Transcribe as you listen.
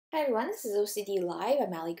Hi everyone, this is OCD Live.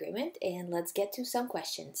 I'm Ali Agreement, and let's get to some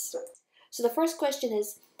questions. So the first question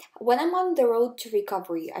is, when I'm on the road to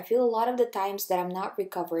recovery, I feel a lot of the times that I'm not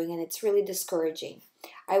recovering and it's really discouraging.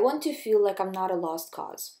 I want to feel like I'm not a lost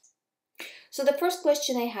cause. So the first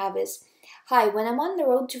question I have is, hi, when I'm on the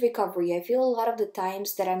road to recovery, I feel a lot of the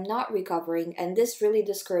times that I'm not recovering and this really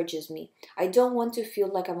discourages me. I don't want to feel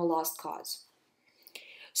like I'm a lost cause.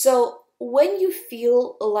 So, when you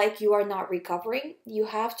feel like you are not recovering, you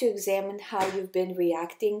have to examine how you've been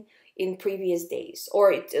reacting in previous days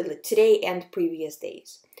or today and previous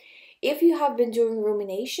days. If you have been doing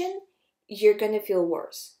rumination, you're going to feel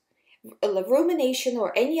worse. Rumination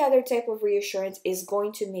or any other type of reassurance is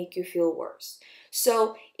going to make you feel worse.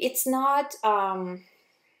 So, it's not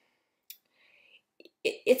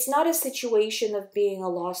a situation of being a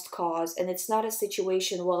lost cause, and it's not a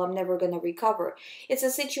situation, well, I'm never going to recover. It's a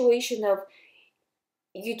situation of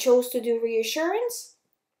you chose to do reassurance,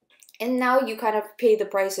 and now you kind of pay the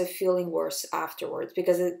price of feeling worse afterwards,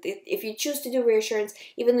 because if you choose to do reassurance,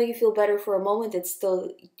 even though you feel better for a moment, it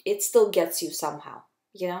still gets you somehow,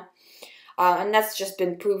 you know. And that's just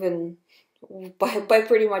been proven by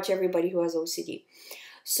pretty much everybody who has OCD.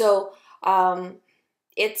 So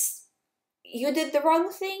it's you did the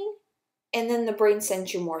wrong thing, and then the brain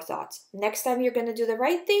sends you more thoughts. Next time you're going to do the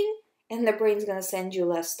right thing, and the brain's going to send you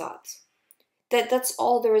less thoughts. That's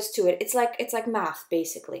all there is to it. It's like math,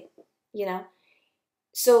 basically, you know.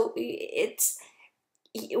 So it's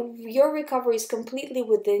your recovery is completely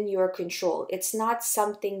within your control. It's not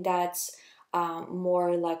something that's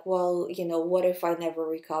more like, well, what if I never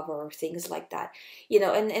recover, or things like that,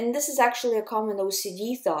 and this is actually a common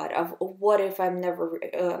OCD thought of, what if I'm never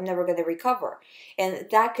going to recover, and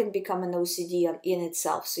that can become an OCD in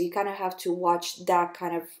itself. So you kind of have to watch that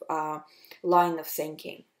kind of line of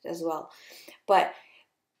thinking as well. But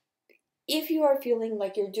if you are feeling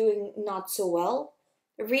like you're doing not so well,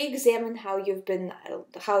 re-examine how you've been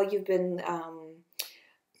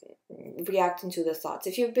reacting to the thoughts.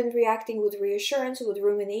 If you've been reacting with reassurance, with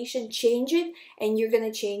rumination, change it, and you're going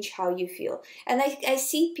to change how you feel. And I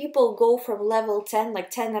see people go from level 10, like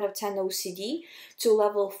 10 out of 10 OCD, to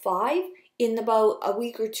level 5 in about a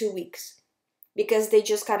week or 2 weeks, because they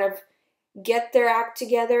just kind of get their act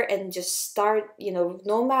together and just start,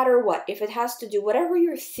 no matter what, if it has to do whatever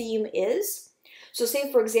your theme is. So say,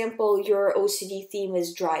 for example, your OCD theme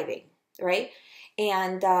is driving, right?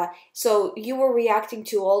 And so you were reacting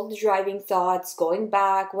to all the driving thoughts, going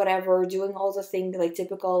back, whatever, doing all the things like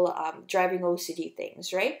typical driving OCD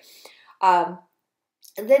things, right? Um,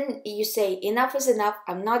 and then you say, enough is enough.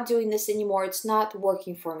 I'm not doing this anymore. It's not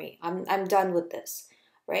working for me. I'm done with this,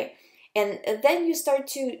 right? And then you start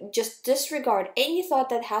to just disregard any thought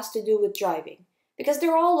that has to do with driving, because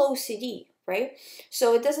they're all OCD, right?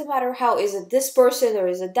 So it doesn't matter how, is it this person or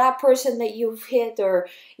is it that person that you've hit, or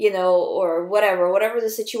or whatever the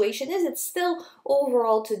situation is, it's still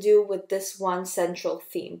overall to do with this one central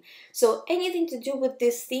theme. So anything to do with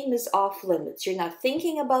this theme is off limits. You're not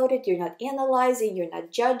thinking about it, you're not analyzing, you're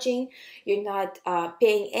not judging, you're not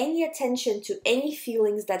paying any attention to any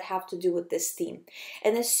feelings that have to do with this theme.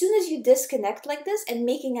 And as soon as you disconnect like this, and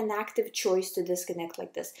making an active choice to disconnect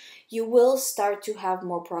like this, you will start to have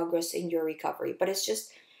more progress in your recovery. But it's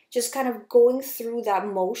just kind of going through that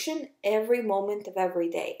motion every moment of every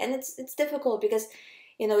day. And it's difficult, because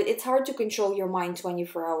it's hard to control your mind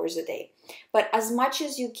 24 hours a day. But as much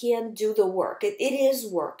as you can, do the work. It is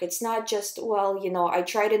work. It's not just, well, I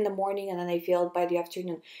tried in the morning and then I failed by the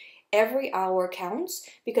afternoon. Every hour counts,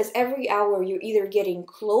 because every hour you're either getting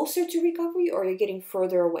closer to recovery or you're getting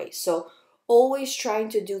further away. So always trying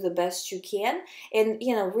to do the best you can, and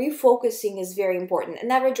refocusing is very important.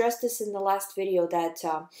 And I've addressed this in the last video that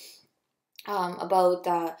about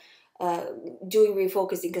doing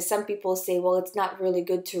refocusing, because some people say, well, it's not really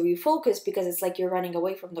good to refocus because it's like you're running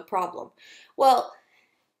away from the problem. Well,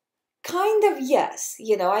 kind of, yes,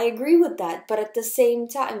 I agree with that, but at the same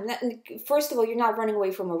time, first of all, you're not running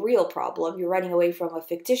away from a real problem, you're running away from a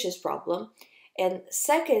fictitious problem. And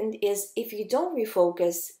second is, if you don't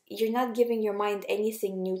refocus, you're not giving your mind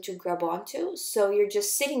anything new to grab onto, so you're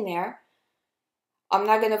just sitting there. I'm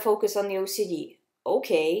not going to focus on the OCD.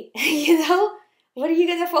 Okay, what are you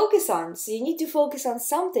going to focus on? So you need to focus on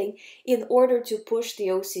something in order to push the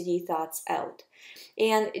OCD thoughts out.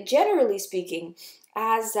 And generally speaking,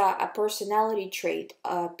 as a personality trait,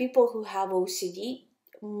 people who have OCD,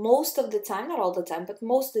 most of the time, not all the time, but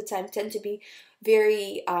most of the time, tend to be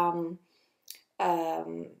very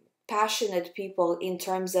passionate people in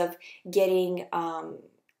terms of getting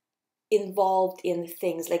involved in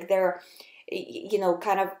things. Like you know,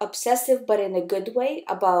 kind of obsessive, but in a good way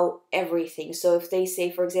about everything. So if they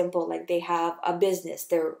say, for example, like they have a business,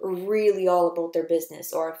 they're really all about their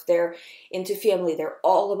business, or if they're into family, they're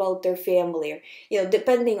all about their family, or, you know,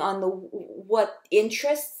 depending on what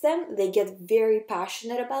interests them, they get very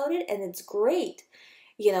passionate about it, and it's great,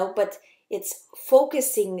 you know. But it's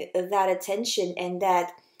focusing that attention and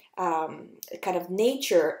that kind of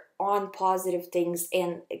nature on positive things.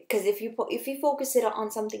 And because if you focus it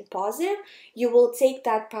on something positive, you will take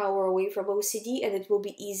that power away from OCD, and it will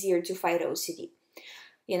be easier to fight OCD,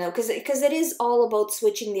 you know, because it is all about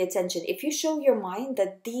switching the attention. If you show your mind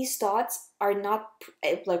that these thoughts are not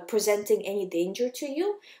like presenting any danger to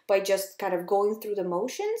you, by just kind of going through the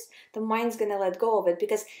motions, the mind's gonna let go of it,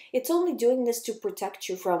 because it's only doing this to protect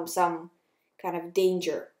you from some kind of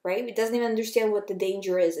danger, right? It doesn't even understand what the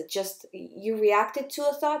danger is. It just, you reacted to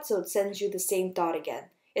a thought, so it sends you the same thought again.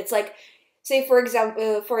 It's like, say for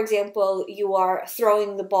example, you are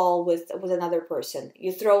throwing the ball with another person.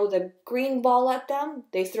 You throw the green ball at them,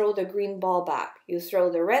 they throw the green ball back. You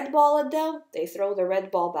throw the red ball at them, they throw the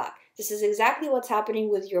red ball back. This is exactly what's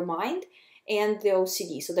happening with your mind and the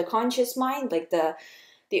OCD. So the conscious mind, like the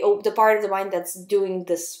part of the mind that's doing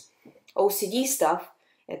this OCD stuff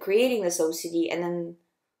and creating this OCD, and then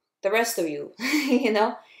the rest of you, you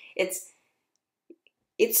know, it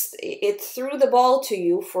threw the ball to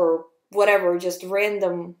you for whatever, just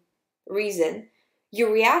random reason.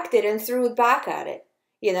 You reacted and threw it back at it,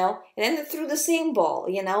 you know, and then it threw the same ball,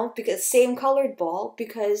 you know, because same colored ball,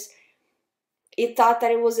 because it thought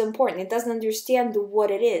that it was important. It doesn't understand what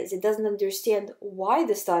it is. It doesn't understand why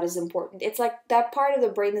this thought is important. It's like that part of the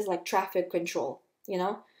brain is like traffic control, you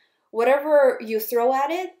know. Whatever you throw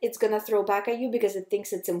at it, it's going to throw back at you because it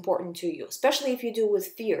thinks it's important to you, especially if you do it with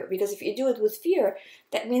fear. Because if you do it with fear,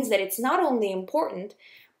 that means that it's not only important,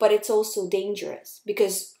 but it's also dangerous,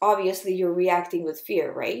 because obviously you're reacting with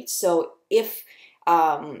fear, right? So if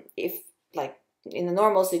like in a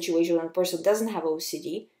normal situation when a person doesn't have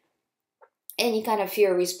OCD, any kind of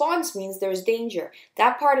fear response means there's danger.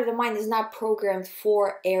 That part of the mind is not programmed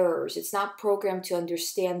for errors. It's not programmed to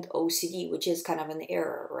understand OCD, which is kind of an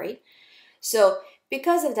error, right? So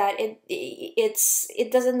because of that,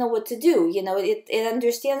 it doesn't know what to do. You know, it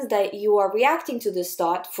understands that you are reacting to this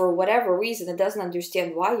thought for whatever reason. It doesn't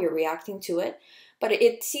understand why you're reacting to it, but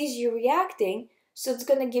it sees you reacting, so it's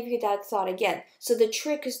going to give you that thought again. So the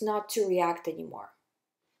trick is not to react anymore.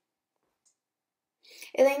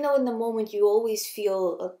 And I know in the moment you always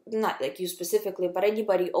feel, not like you specifically, but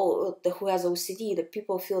anybody who has OCD, that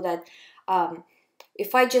people feel that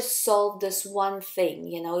if I just solve this one thing,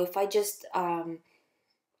 you know, if I just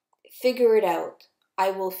figure it out,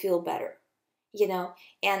 I will feel better, you know.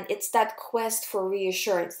 And it's that quest for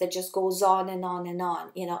reassurance that just goes on and on and on,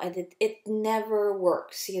 you know, and it never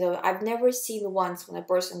works. You know, I've never seen once when a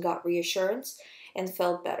person got reassurance and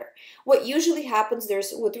felt better. What usually happens,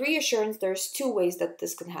 with reassurance, there's two ways that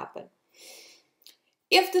this can happen.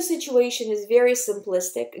 If the situation is very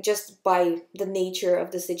simplistic, just by the nature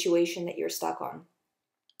of the situation that you're stuck on,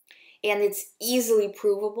 and it's easily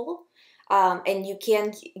provable, and you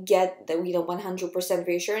can't get the 100%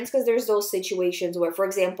 reassurance, because there's those situations where, for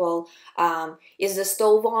example, is the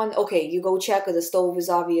stove on? Okay, you go check, the stove is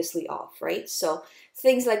obviously off, right? So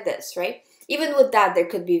things like this, right? Even with that, there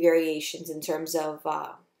could be variations in terms of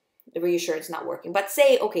the reassurance not working. But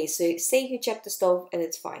say you check the stove and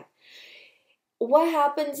it's fine. What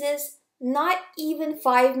happens is, not even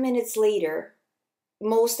 5 minutes later,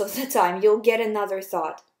 most of the time, you'll get another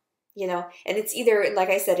thought, you know, and it's either, like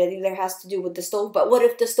I said, it either has to do with the stove, but what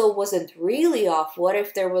if the stove wasn't really off? What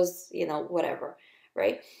if there was, you know, whatever,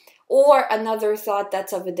 right? Or another thought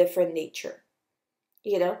that's of a different nature,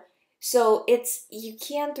 you know? So you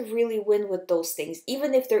can't really win with those things,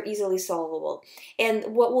 even if they're easily solvable.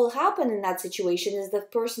 And what will happen in that situation is the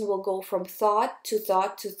person will go from thought to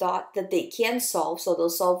thought to thought that they can solve. So they'll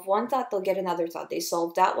solve one thought, they'll get another thought. They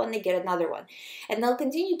solve that one, they get another one. And they'll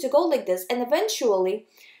continue to go like this. And eventually,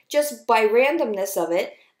 just by randomness of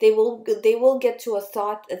it, they will get to a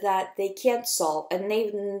thought that they can't solve, and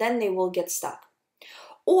then they will get stuck.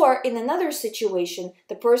 Or in another situation,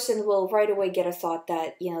 the person will right away get a thought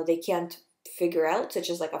that, you know, they can't figure out,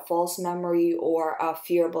 such as like a false memory, or a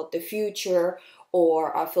fear about the future,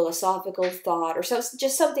 or a philosophical thought, or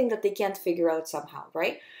just something that they can't figure out somehow,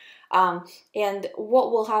 right? And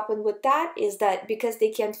what will happen with that is that because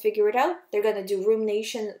they can't figure it out, they're going to do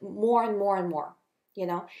rumination more and more and more. You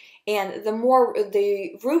know, and the more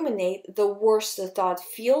they ruminate, the worse the thought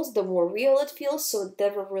feels, the more real it feels, so it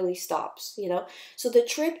never really stops, you know. So the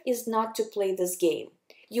trick is not to play this game.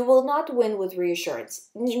 You will not win with reassurance.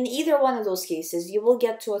 In either one of those cases, you will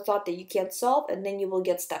get to a thought that you can't solve, and then you will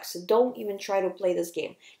get stuck. So don't even try to play this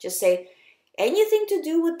game. Just say, anything to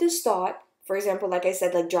do with this thought, for example, like I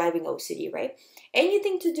said, like driving OCD, right?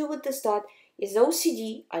 Anything to do with this thought is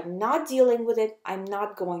OCD. I'm not dealing with it. I'm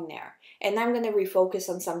not going there. And I'm going to refocus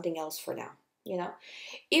on something else for now.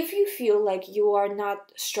 If you feel like you are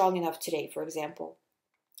not strong enough today, for example,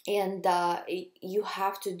 and you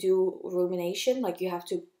have to do rumination, like you have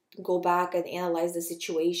to go back and analyze the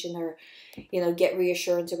situation, or get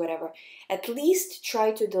reassurance or whatever, at least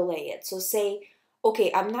try to delay it. So say,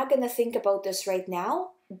 okay, I'm not going to think about this right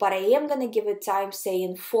now, but I am going to give it time, say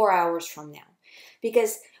in 4 hours from now.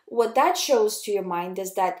 Because what that shows to your mind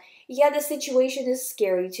is that, yeah, the situation is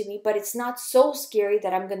scary to me, but it's not so scary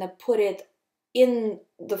that I'm going to put it in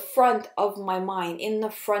the front of my mind, in the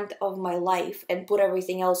front of my life, and put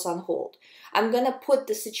everything else on hold. I'm going to put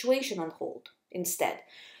the situation on hold instead.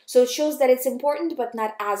 So it shows that it's important, but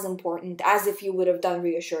not as important as if you would have done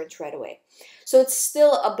reassurance right away. So it's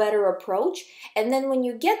still a better approach. And then when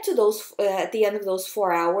you get to those, at the end of those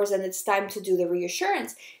 4 hours, and it's time to do the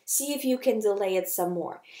reassurance, see if you can delay it some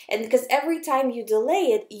more. And because every time you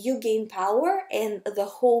delay it, you gain power, and the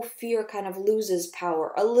whole fear kind of loses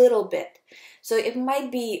power a little bit. So it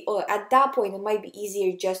might be, at that point, it might be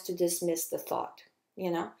easier just to dismiss the thought,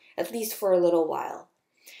 at least for a little while.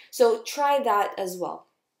 So try that as well.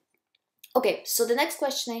 Okay, so the next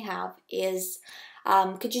question I have is,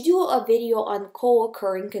 could you do a video on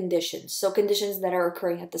co-occurring conditions? So conditions that are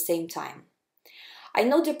occurring at the same time. I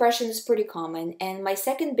know depression is pretty common, and my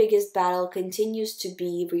second biggest battle continues to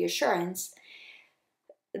be reassurance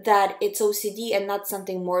that it's OCD and not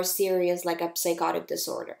something more serious like a psychotic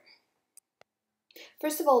disorder.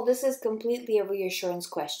 First of all, this is completely a reassurance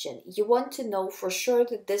question. You want to know for sure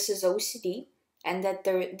that this is OCD, and that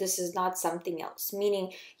this is not something else,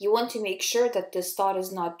 meaning you want to make sure that this thought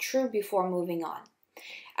is not true before moving on.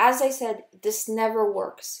 As I said, this never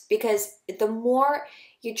works, because the more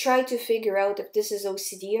you try to figure out if this is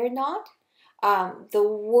OCD or not, the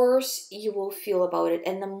worse you will feel about it,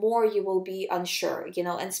 and the more you will be unsure,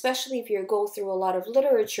 and especially if you go through a lot of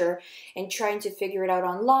literature and trying to figure it out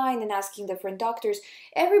online and asking different doctors,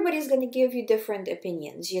 everybody's going to give you different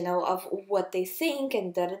opinions, of what they think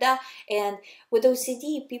and da-da-da. And with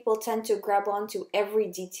OCD, people tend to grab onto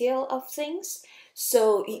every detail of things,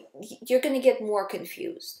 so you're going to get more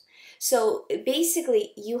confused. So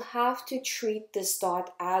basically, you have to treat this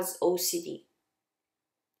thought as OCD.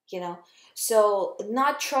 So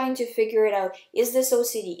not trying to figure it out, is this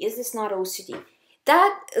OCD, is this not OCD?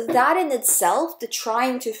 That in itself, the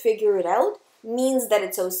trying to figure it out, means that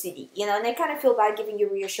it's OCD, and I kind of feel bad giving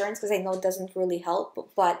you reassurance because I know it doesn't really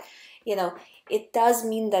help, but it does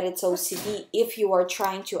mean that it's OCD if you are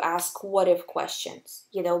trying to ask what if questions,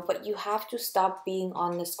 but you have to stop being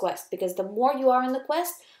on this quest, because the more you are on the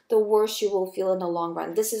quest, the worse you will feel in the long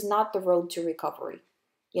run. This is not the road to recovery,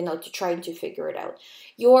 to trying to figure it out.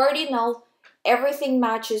 You already know everything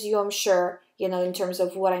matches you, I'm sure, in terms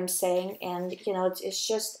of what I'm saying, and it's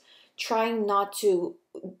just trying not to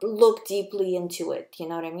look deeply into it, you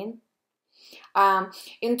know what I mean?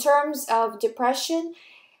 In terms of depression,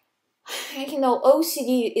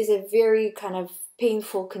 OCD is a very kind of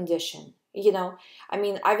painful condition,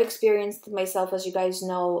 I've experienced it myself, as you guys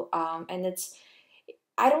know, and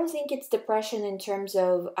I don't think it's depression in terms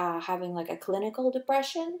of having like a clinical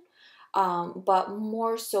depression, but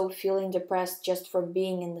more so feeling depressed just for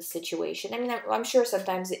being in the situation. I'm sure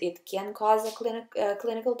sometimes it can cause a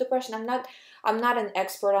clinical depression. I'm not an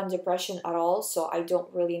expert on depression at all, so I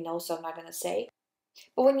don't really know, so I'm not going to say.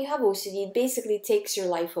 But when you have OCD, it basically takes your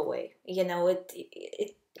life away.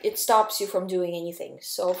 It stops you from doing anything.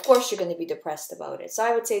 So of course you're going to be depressed about it. So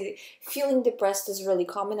I would say feeling depressed is really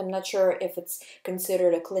common. I'm not sure if it's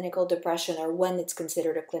considered a clinical depression, or when it's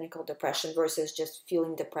considered a clinical depression versus just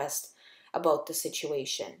feeling depressed about the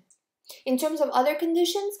situation. In terms of other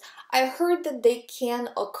conditions, I heard that they can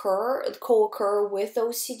co-occur with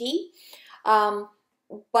OCD,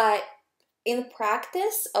 but in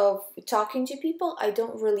practice of talking to people, I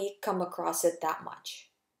don't really come across it that much.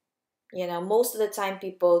 Most of the time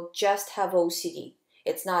people just have OCD.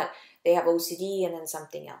 It's not they have OCD and then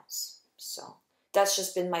something else. So that's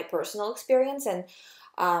just been my personal experience. And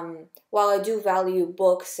while I do value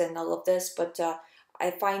books and all of this, but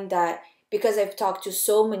I find that because I've talked to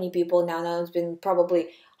so many people now it's been probably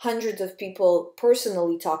hundreds of people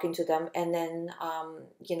personally talking to them, and then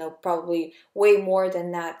probably way more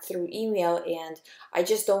than that through email, and I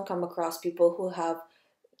just don't come across people who have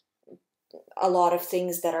a lot of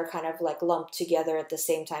things that are kind of like lumped together at the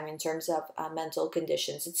same time in terms of mental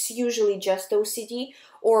conditions. It's usually just OCD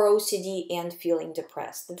or OCD and feeling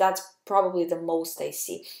depressed. That's probably the most I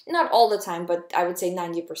see. Not all the time, but I would say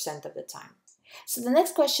 90% of the time. So the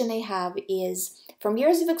next question I have is, from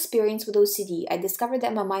years of experience with OCD, I discovered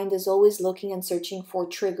that my mind is always looking and searching for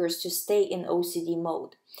triggers to stay in OCD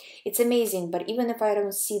mode. It's amazing, but even if I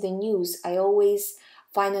don't see the news, I always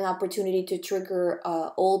find an opportunity to trigger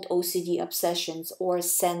old OCD obsessions or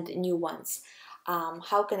send new ones.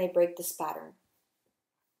 How can I break this pattern?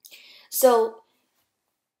 So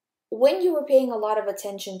when you were paying a lot of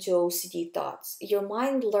attention to OCD thoughts, your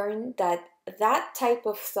mind learned that that type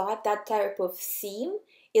of thought, that type of theme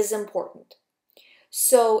is important.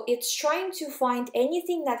 So it's trying to find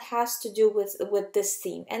anything that has to do with this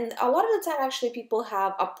theme. And a lot of the time, actually, people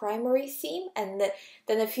have a primary theme and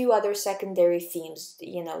then a few other secondary themes,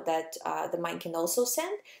 that the mind can also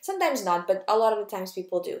send. Sometimes not, but a lot of the times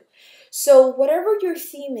people do. So whatever your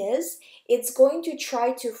theme is, it's going to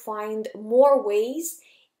try to find more ways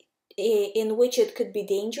in which it could be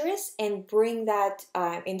dangerous and bring that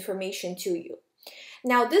information to you.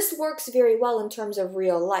 Now, this works very well in terms of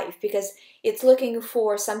real life because it's looking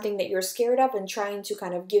for something that you're scared of and trying to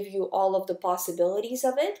kind of give you all of the possibilities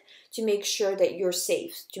of it to make sure that you're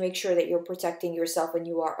safe, to make sure that you're protecting yourself and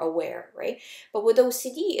you are aware, right? But with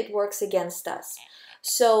OCD, it works against us.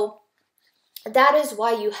 So that is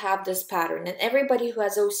why you have this pattern. And everybody who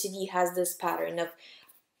has OCD has this pattern of,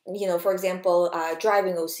 for example,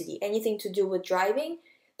 driving OCD. Anything to do with driving,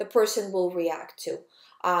 the person will react to.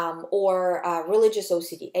 Or religious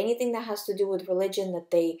OCD, anything that has to do with religion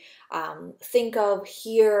that they think of,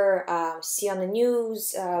 hear, see on the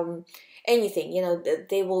news, anything,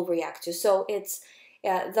 they will react to. So it's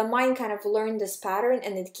the mind kind of learned this pattern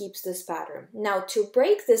and it keeps this pattern. Now, to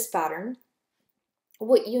break this pattern,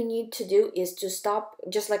 what you need to do is to stop,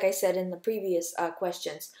 just like I said in the previous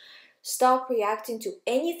questions, stop reacting to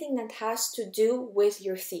anything that has to do with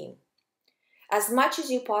your theme. As much as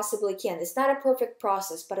you possibly can. It's not a perfect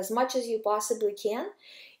process, but as much as you possibly can.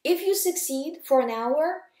 If you succeed for an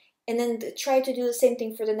hour and then try to do the same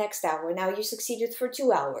thing for the next hour. Now you succeeded for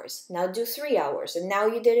 2 hours. Now do 3 hours. And now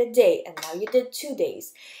you did a day. And now you did 2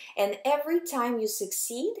 days. And every time you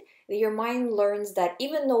succeed, your mind learns that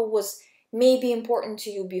even though it was maybe important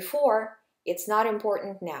to you before, it's not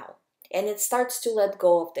important now. And it starts to let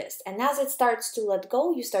go of this. And as it starts to let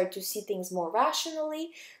go, you start to see things more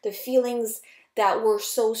rationally. The feelings that were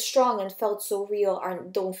so strong and felt so real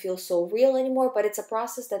don't feel so real anymore, but it's a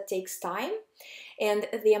process that takes time. And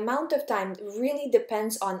the amount of time really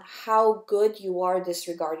depends on how good you are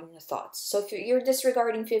disregarding the thoughts. So if you're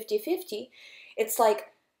disregarding 50-50, it's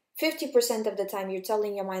like 50% of the time you're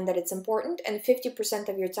telling your mind that it's important, and 50%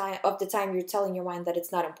 of the time you're telling your mind that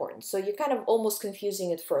it's not important. So you're kind of almost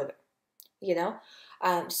confusing it further,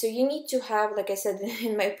 So you need to have, like I said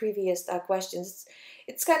in my previous questions,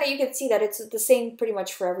 it's kind of, you can see that it's the same pretty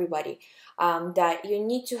much for everybody, that you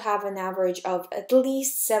need to have an average of at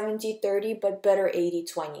least 70-30, but better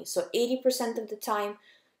 80-20. So 80% of the time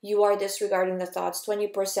you are disregarding the thoughts,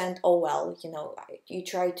 20%, oh well, you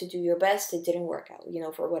tried to do your best, it didn't work out,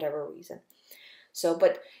 for whatever reason. So,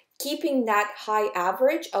 but keeping that high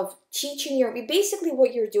average of teaching basically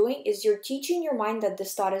what you're doing is you're teaching your mind that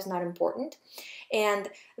this thought is not important. And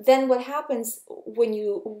then what happens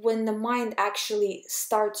when the mind actually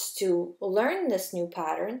starts to learn this new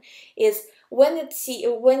pattern is when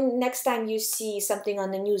next time you see something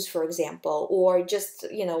on the news, for example, or just,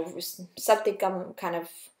 something kind of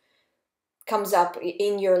comes up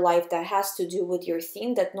in your life that has to do with your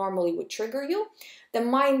theme that normally would trigger you, the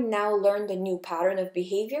mind now learned a new pattern of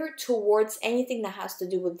behavior towards anything that has to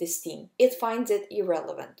do with this theme. It finds it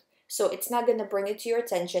irrelevant. So it's not going to bring it to your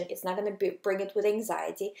attention. It's not going to bring it with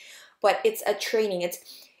anxiety, but it's a training.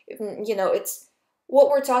 It's what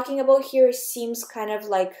we're talking about here seems kind of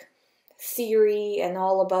like theory and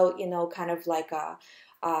all about, kind of like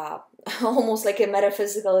almost like a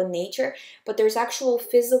metaphysical in nature, but there's actual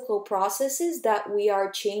physical processes that we are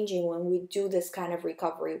changing when we do this kind of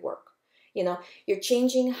recovery work. You're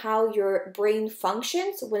changing how your brain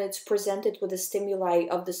functions when it's presented with the stimuli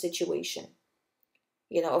of the situation,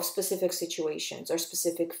 of specific situations or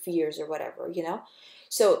specific fears or whatever,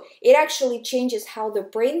 So it actually changes how the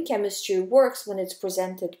brain chemistry works when it's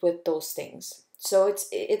presented with those things. So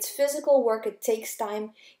it's physical work, it takes time,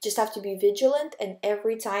 you just have to be vigilant and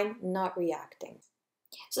every time not reacting.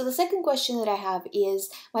 So the second question that I have is,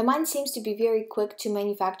 my mind seems to be very quick to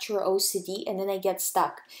manufacture OCD and then I get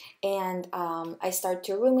stuck and I start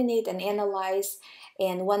to ruminate and analyze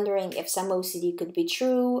and wondering if some OCD could be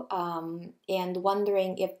true, and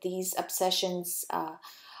wondering if these obsessions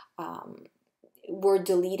were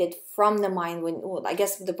deleted from the mind when, well, I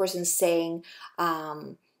guess the person's saying,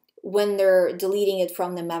 when they're deleting it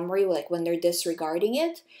from the memory, like when they're disregarding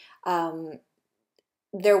it,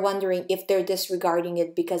 they're wondering if they're disregarding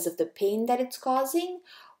it because of the pain that it's causing,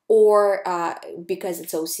 or because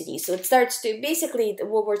it's OCD. So it starts to, basically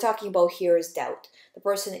what we're talking about here is doubt. The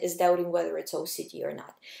person is doubting whether it's OCD or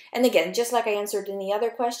not. And again, just like I answered in the other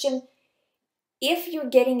question, if you're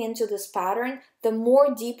getting into this pattern, the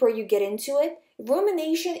more deeper you get into it,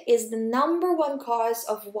 rumination is the #1 cause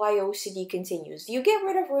of why OCD continues. You get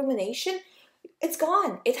rid of rumination, it's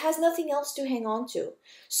gone. It has nothing else to hang on to.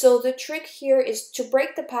 So the trick here is to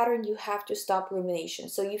break the pattern, you have to stop rumination.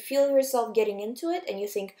 So you feel yourself getting into it and you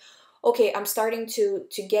think, okay, I'm starting to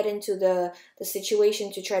get into the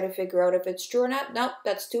situation to try to figure out if it's true or not. Nope,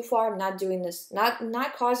 that's too far. I'm not doing this.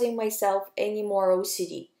 Not causing myself any more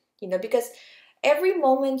OCD. Because every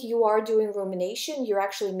moment you are doing rumination, you're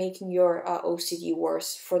actually making your OCD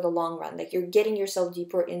worse for the long run. Like, you're getting yourself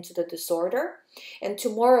deeper into the disorder, and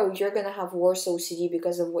tomorrow you're going to have worse OCD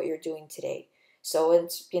because of what you're doing today. So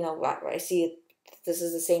it's, I see it, this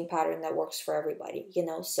is the same pattern that works for everybody,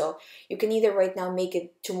 So you can either right now make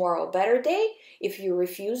it tomorrow a better day if you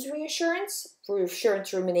refuse reassurance,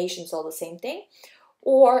 rumination's all the same thing,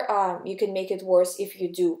 or you can make it worse if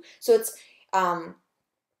you do. So it's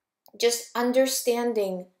just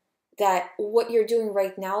understanding that what you're doing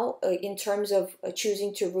right now in terms of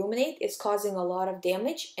choosing to ruminate is causing a lot of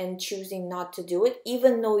damage, and choosing not to do it,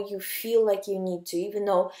 even though you feel like you need to, even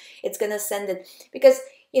though it's going to send it. Because,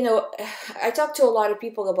 I talk to a lot of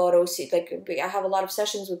people about OCD, like I have a lot of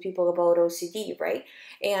sessions with people about OCD, right?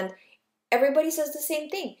 And everybody says the same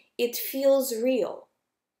thing. It feels real,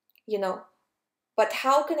 but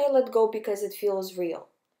how can I let go because it feels real?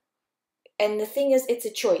 And the thing is, it's a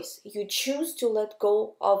choice. You choose to let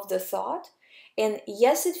go of the thought. And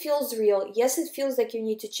yes, it feels real. Yes, it feels like you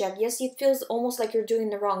need to check. Yes, it feels almost like you're doing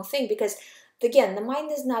the wrong thing, because, again, the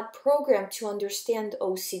mind is not programmed to understand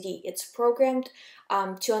OCD. It's programmed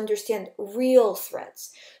to understand real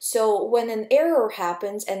threats. So when an error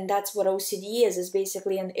happens, and that's what OCD is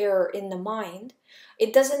basically an error in the mind,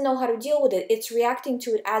 it doesn't know how to deal with it. It's reacting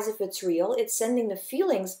to it as if it's real. It's sending the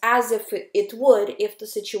feelings as if it would if the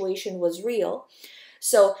situation was real.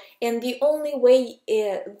 So, and the only way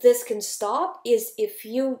this can stop is if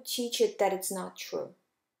you teach it that it's not true.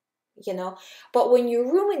 But when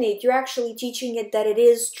you ruminate, you're actually teaching it that it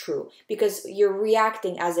is true, because you're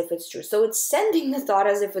reacting as if it's true. So it's sending the thought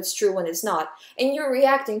as if it's true when it's not, and you're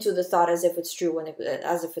reacting to the thought as if it's true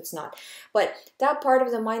as if it's not. But that part of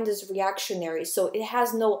the mind is reactionary, so it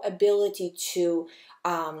has no ability to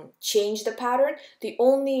change the pattern. The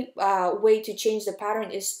only way to change the pattern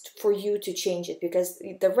is for you to change it, because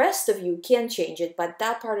the rest of you can change it, but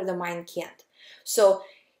that part of the mind can't. So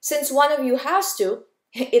since one of you has to,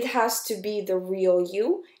 it has to be the real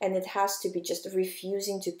you, and it has to be just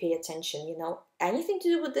refusing to pay attention. Anything to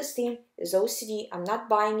do with this theme is OCD. I'm not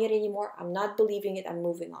buying it anymore. I'm not believing it. I'm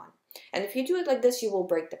moving on. And if you do it like this, you will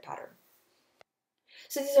break the pattern.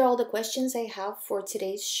 So these are all the questions I have for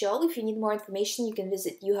today's show. If you need more information, you can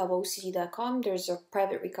visit youhaveocd.com. There's a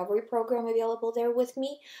private recovery program available there with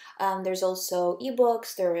me. There's also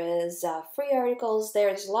ebooks. There is free articles.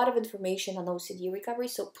 There's a lot of information on OCD recovery,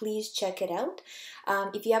 so please check it out.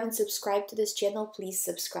 If you haven't subscribed to this channel, please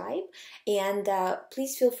subscribe. And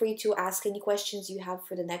please feel free to ask any questions you have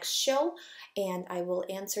for the next show, and I will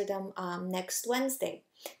answer them next Wednesday.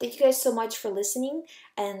 Thank you guys so much for listening,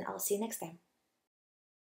 and I'll see you next time.